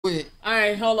Wait. All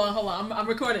right, hold on. I'm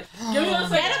recording. Give me 1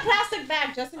 second. Get a plastic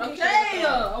bag just in case.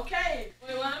 Okay.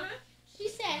 Wait, what happened? She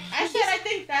said. I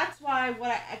think that's why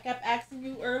what I kept asking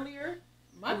you earlier.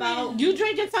 About you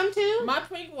drinking some too? My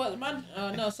drink was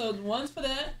no. So one's for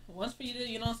that. One's for you to,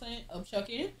 you know what I'm saying, upchuck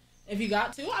it. If you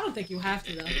got to, I don't think you have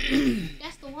to though.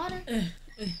 That's the water.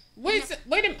 Wait a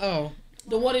minute. Oh,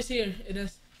 the water's here. It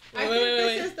is. I think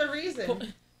this is the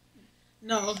reason.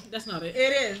 No, that's not it.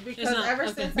 It is because ever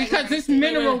since because it's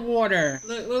mineral water.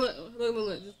 Look.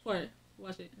 Just pour it.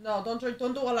 Watch it. No, don't drink.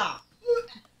 Don't do a lot.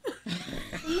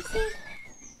 You see?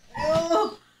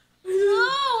 Oh. No,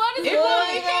 why does it look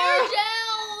hair gel?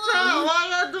 Child, why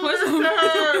you do this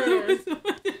to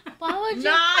her? Why would you?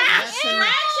 Nah,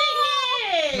 scratching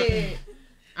it.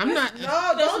 I'm not.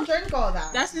 No, don't drink all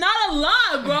that. That's not a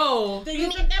lot, bro. Did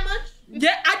you drink that much?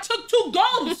 Yeah, I took 2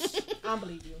 gulps. I don't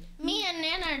believe you. Me and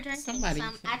Nana are drinking some at the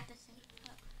same time.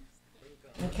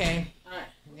 Okay. All right.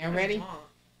 Y'all ready?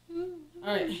 All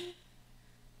right.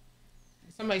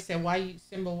 Somebody said, "Why you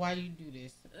do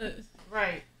this?"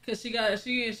 Right. Cause she,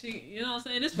 you know what I'm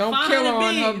saying? This don't kill her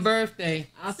on her birthday.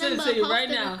 I'll send it to you right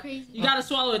now. You gotta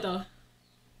swallow it though.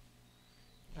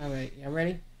 All right, y'all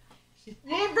ready? You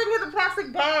didn't bring me the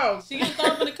plastic bag. She can throw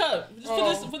up in the cup.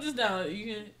 Just put this down.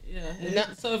 You can, yeah. No.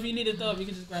 So if you need to throw up, you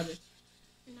can just grab it.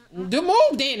 Do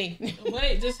move, Danny.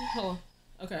 Wait, just hold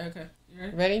on. Okay. You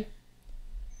ready? Ready?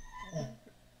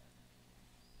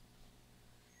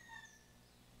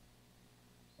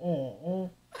 Oh.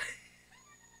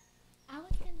 I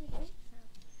was gonna drink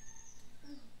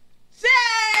some.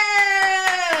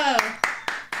 Yeah!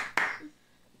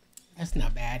 That's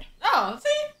not bad. Oh, see?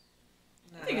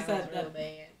 Nah, I think it's that real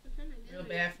bad. Real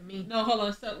bad for me. No, hold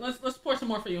on. So let's pour some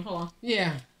more for you. Hold on.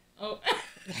 Yeah. Oh.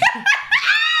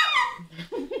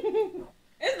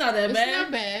 It's not that bad. It's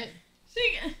not bad.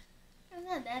 It's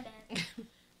not that bad.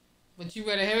 But you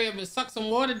better hurry up and suck some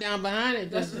water down behind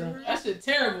it. That shit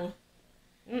terrible.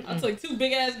 I took 2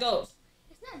 big ass gulps.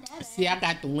 It's not that bad. See, I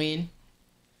got the win.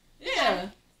 Yeah,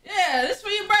 this is for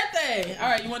your birthday. All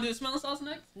right, you want to do the smelling sauce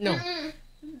next? No.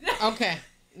 Okay.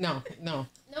 No. Nope.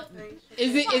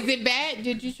 Is it bad?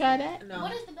 Did you try that? No.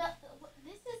 What is the best?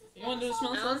 This is the You want to do the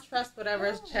smelling I sauce? don't trust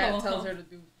whatever Chad tells her to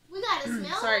do. We gotta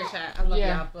smell. Sorry, it. Chad. I love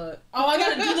y'all, but Oh, I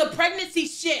gotta do the pregnancy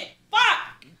shit.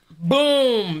 Fuck.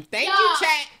 Boom. Thank you,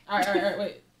 chat. All right,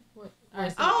 wait. All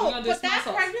right, so we're gonna do but smell that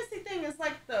sauce. pregnancy thing is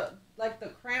like the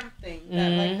cramp thing that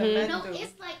like the men No, do.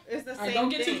 it's like It's the All same right, don't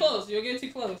get thing. too close. You'll get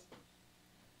too close.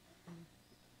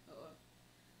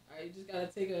 All right, you just gotta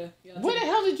take a. Where the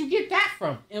hell did you get that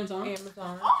from? Amazon.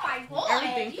 Amazon. oh my god.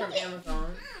 Everything from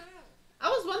Amazon. I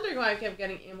was wondering why I kept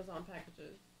getting Amazon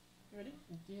packages. You ready?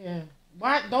 Yeah.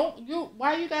 Why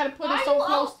you gotta put it so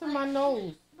close to my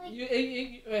nose?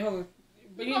 Wait, hold on.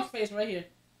 Bring your face right here.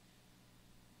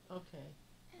 Okay.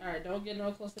 All right, don't get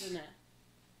no closer than that.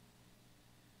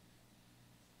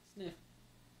 Sniff.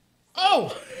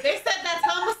 Oh! They said that's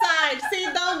homicide. See,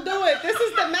 don't do it. This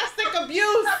is domestic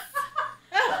abuse.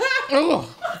 Oh!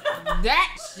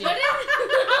 That shit!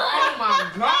 Oh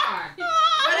my god!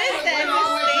 What is Went that? all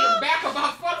the way to This the back of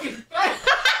my fucking throat.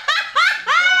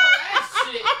 Oh, that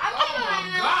shit! Oh my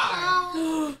god!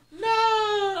 No.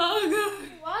 Oh god.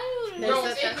 Why you? Yo, They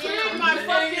it said cleared that's my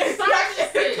fucking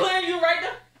sinuses. Clear you right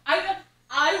now.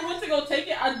 I went to go take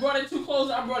it. I brought it too close.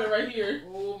 I brought it right here.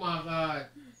 Oh my god!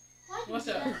 Why you What's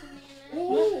do up? that to me, man?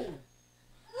 Ooh!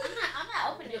 I'm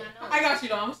not opening my nose. I got you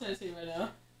though. I'm gonna send it to you right now.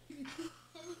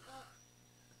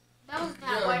 That was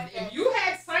not Yo, worth if it. you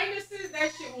had sinuses,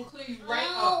 that shit will clear you right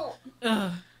up.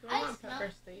 Ugh. I want smell-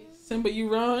 pepper steak. Simba,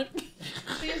 you wrong.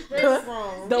 She's very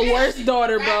wrong. The worst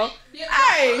daughter, bro.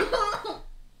 Hey.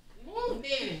 Move,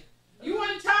 Danny. You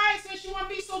want to try it since you want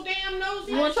to be so damn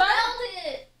nosy? You want to try smelled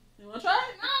it. it? You want to try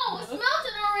it? No, it smelled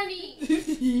it already.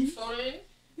 So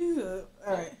then,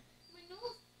 All right. My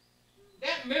nose.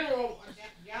 that mineral,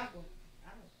 y'all go.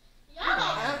 Y'all.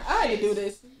 I had to do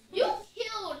this. You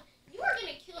were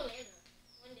gonna kill Nana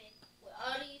one day with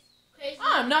all these crazy.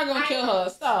 I'm not gonna kill her.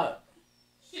 Stop.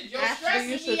 Shit, you're Ashley, stressing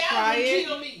you me should out try and it.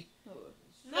 kill me.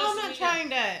 No, I'm not trying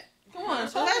that. Come on,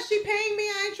 Unless she paying me,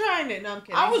 I ain't trying it. No, I'm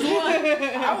kidding. I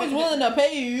was willing to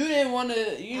pay you. You didn't want to.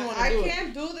 You didn't want to I do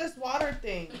can't do this water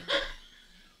thing.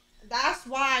 That's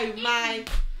why mine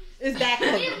is that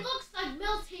color. It looks like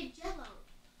melted jello.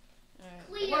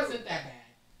 Clear. It wasn't that bad.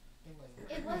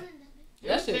 It wasn't it.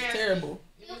 That shit's nasty. terrible.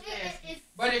 It was It- nasty. it's-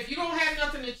 But if you don't have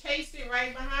nothing to chase it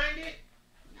right behind it,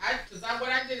 what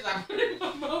I did is I put it in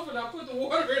my mouth and I put the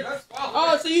water in. I swallowed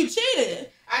Oh, it. so you cheated?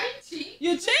 I didn't cheat.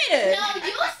 You cheated? No,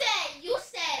 you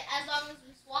said as long as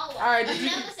we swallow it. All right, You did you-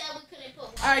 never said we couldn't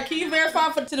put All right, can you verify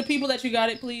to the people that you got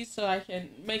it, please, so I can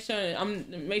make sure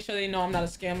they know I'm not a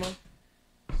scammer.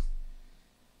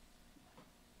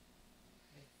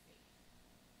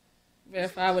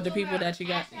 Verify with the people that you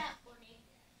got.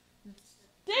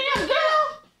 Damn,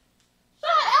 girl!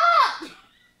 Shut up!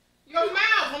 Your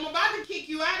mouth! I'm about to kick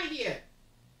you out of here.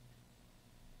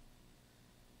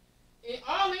 It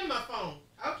all in my phone.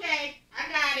 Okay,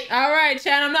 I got it. All right,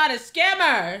 Chad, I'm not a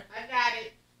scammer. I got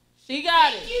it. She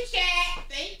got Thank it. you, Chad.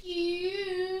 Thank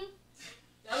you.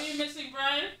 That what you missing,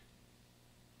 Brian?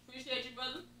 Appreciate you,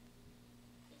 brother.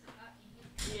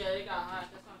 Yeah, it got hot.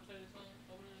 That's why I'm turning this on.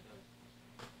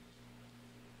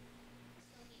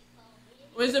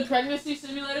 Where's the pregnancy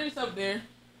simulator? It's up there.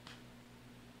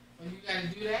 Oh, you gotta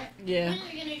do that? Yeah. When are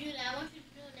you gonna do that? I want you to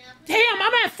do it now. Damn,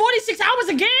 I'm at 46 hours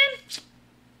again?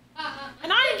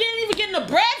 And I ain't even getting the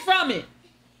bread from it.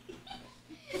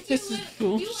 This is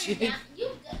bullshit.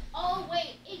 Oh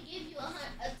wait, it gives you a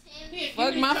 10.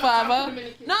 Fuck my 5 up.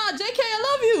 Nah, JK, I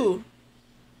love you.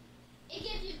 It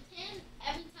gives you 10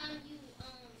 every time you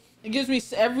It gives me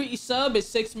every sub is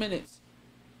 6 minutes.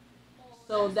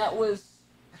 So that was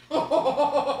 10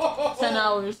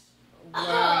 hours.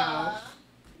 Wow.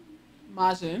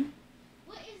 Majin.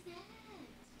 What is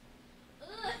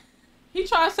that? He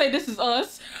trying to say this is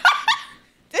us.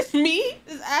 This me.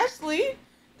 This Ashley.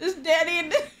 This Daddy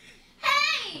and this.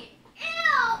 Hey!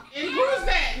 Ew! And who's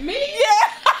that? Me? Yeah.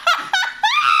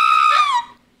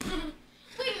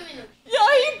 Wait a minute. Yo,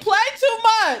 he played too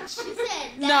much. You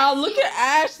said Now that's look you. at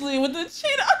Ashley with the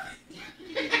cheetah.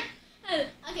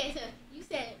 Okay, so you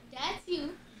said that's you.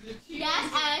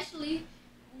 That's Ashley.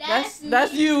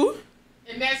 That's you.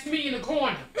 And that's me in the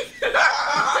corner.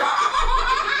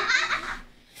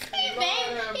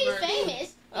 He's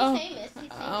famous. Oh. He's famous.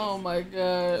 Oh my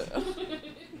god.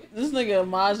 This nigga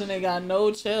Majin ain't got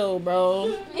no chill, bro.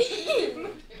 That's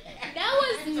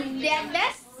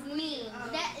mean.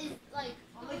 That is like.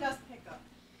 Only does pickup.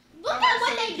 Look at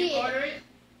what they You did. order it?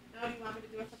 No, do you want me to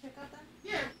do it for pickup then?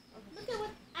 Yeah. Look at what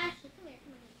Ashley. Come here.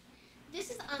 This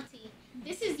is Auntie.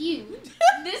 This is you.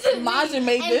 This is Majin me.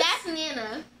 made and this. that's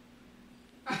Nana.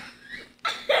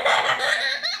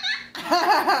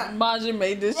 Majin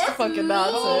made this That's fucking mean.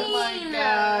 nonsense. Oh my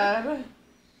god.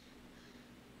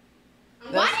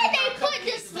 Why did they put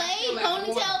this slave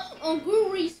ponytail on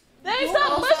Guri's? They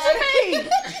stop pushing me. Wait a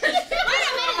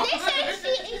minute. They said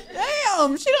she.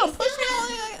 Damn, she don't push me.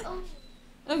 Oh.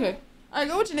 Okay. Alright,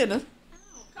 go with your dinner.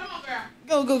 Come on,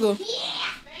 girl. Go. Yeah.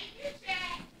 Thank you,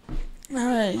 Chad.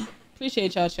 Alright.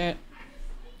 Appreciate y'all, chat.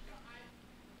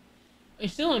 Are you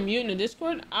still on mute in the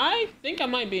Discord? I think I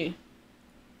might be.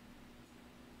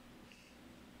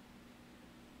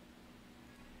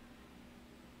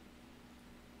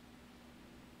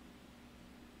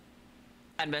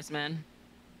 Best man.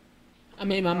 I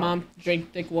made my mom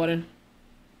drink thick water.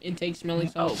 Intake smelling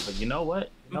Oh, salt. but you know what?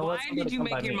 Why did you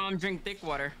make your mom drink thick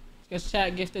water? Because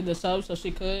chat gifted the sub so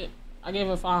she could. I gave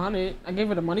her 500. I gave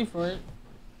her the money for it.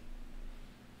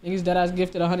 Niggas deadass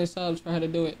gifted 100 subs for her to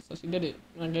do it. So she did it.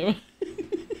 And I gave her.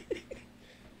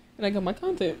 And I got my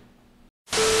content.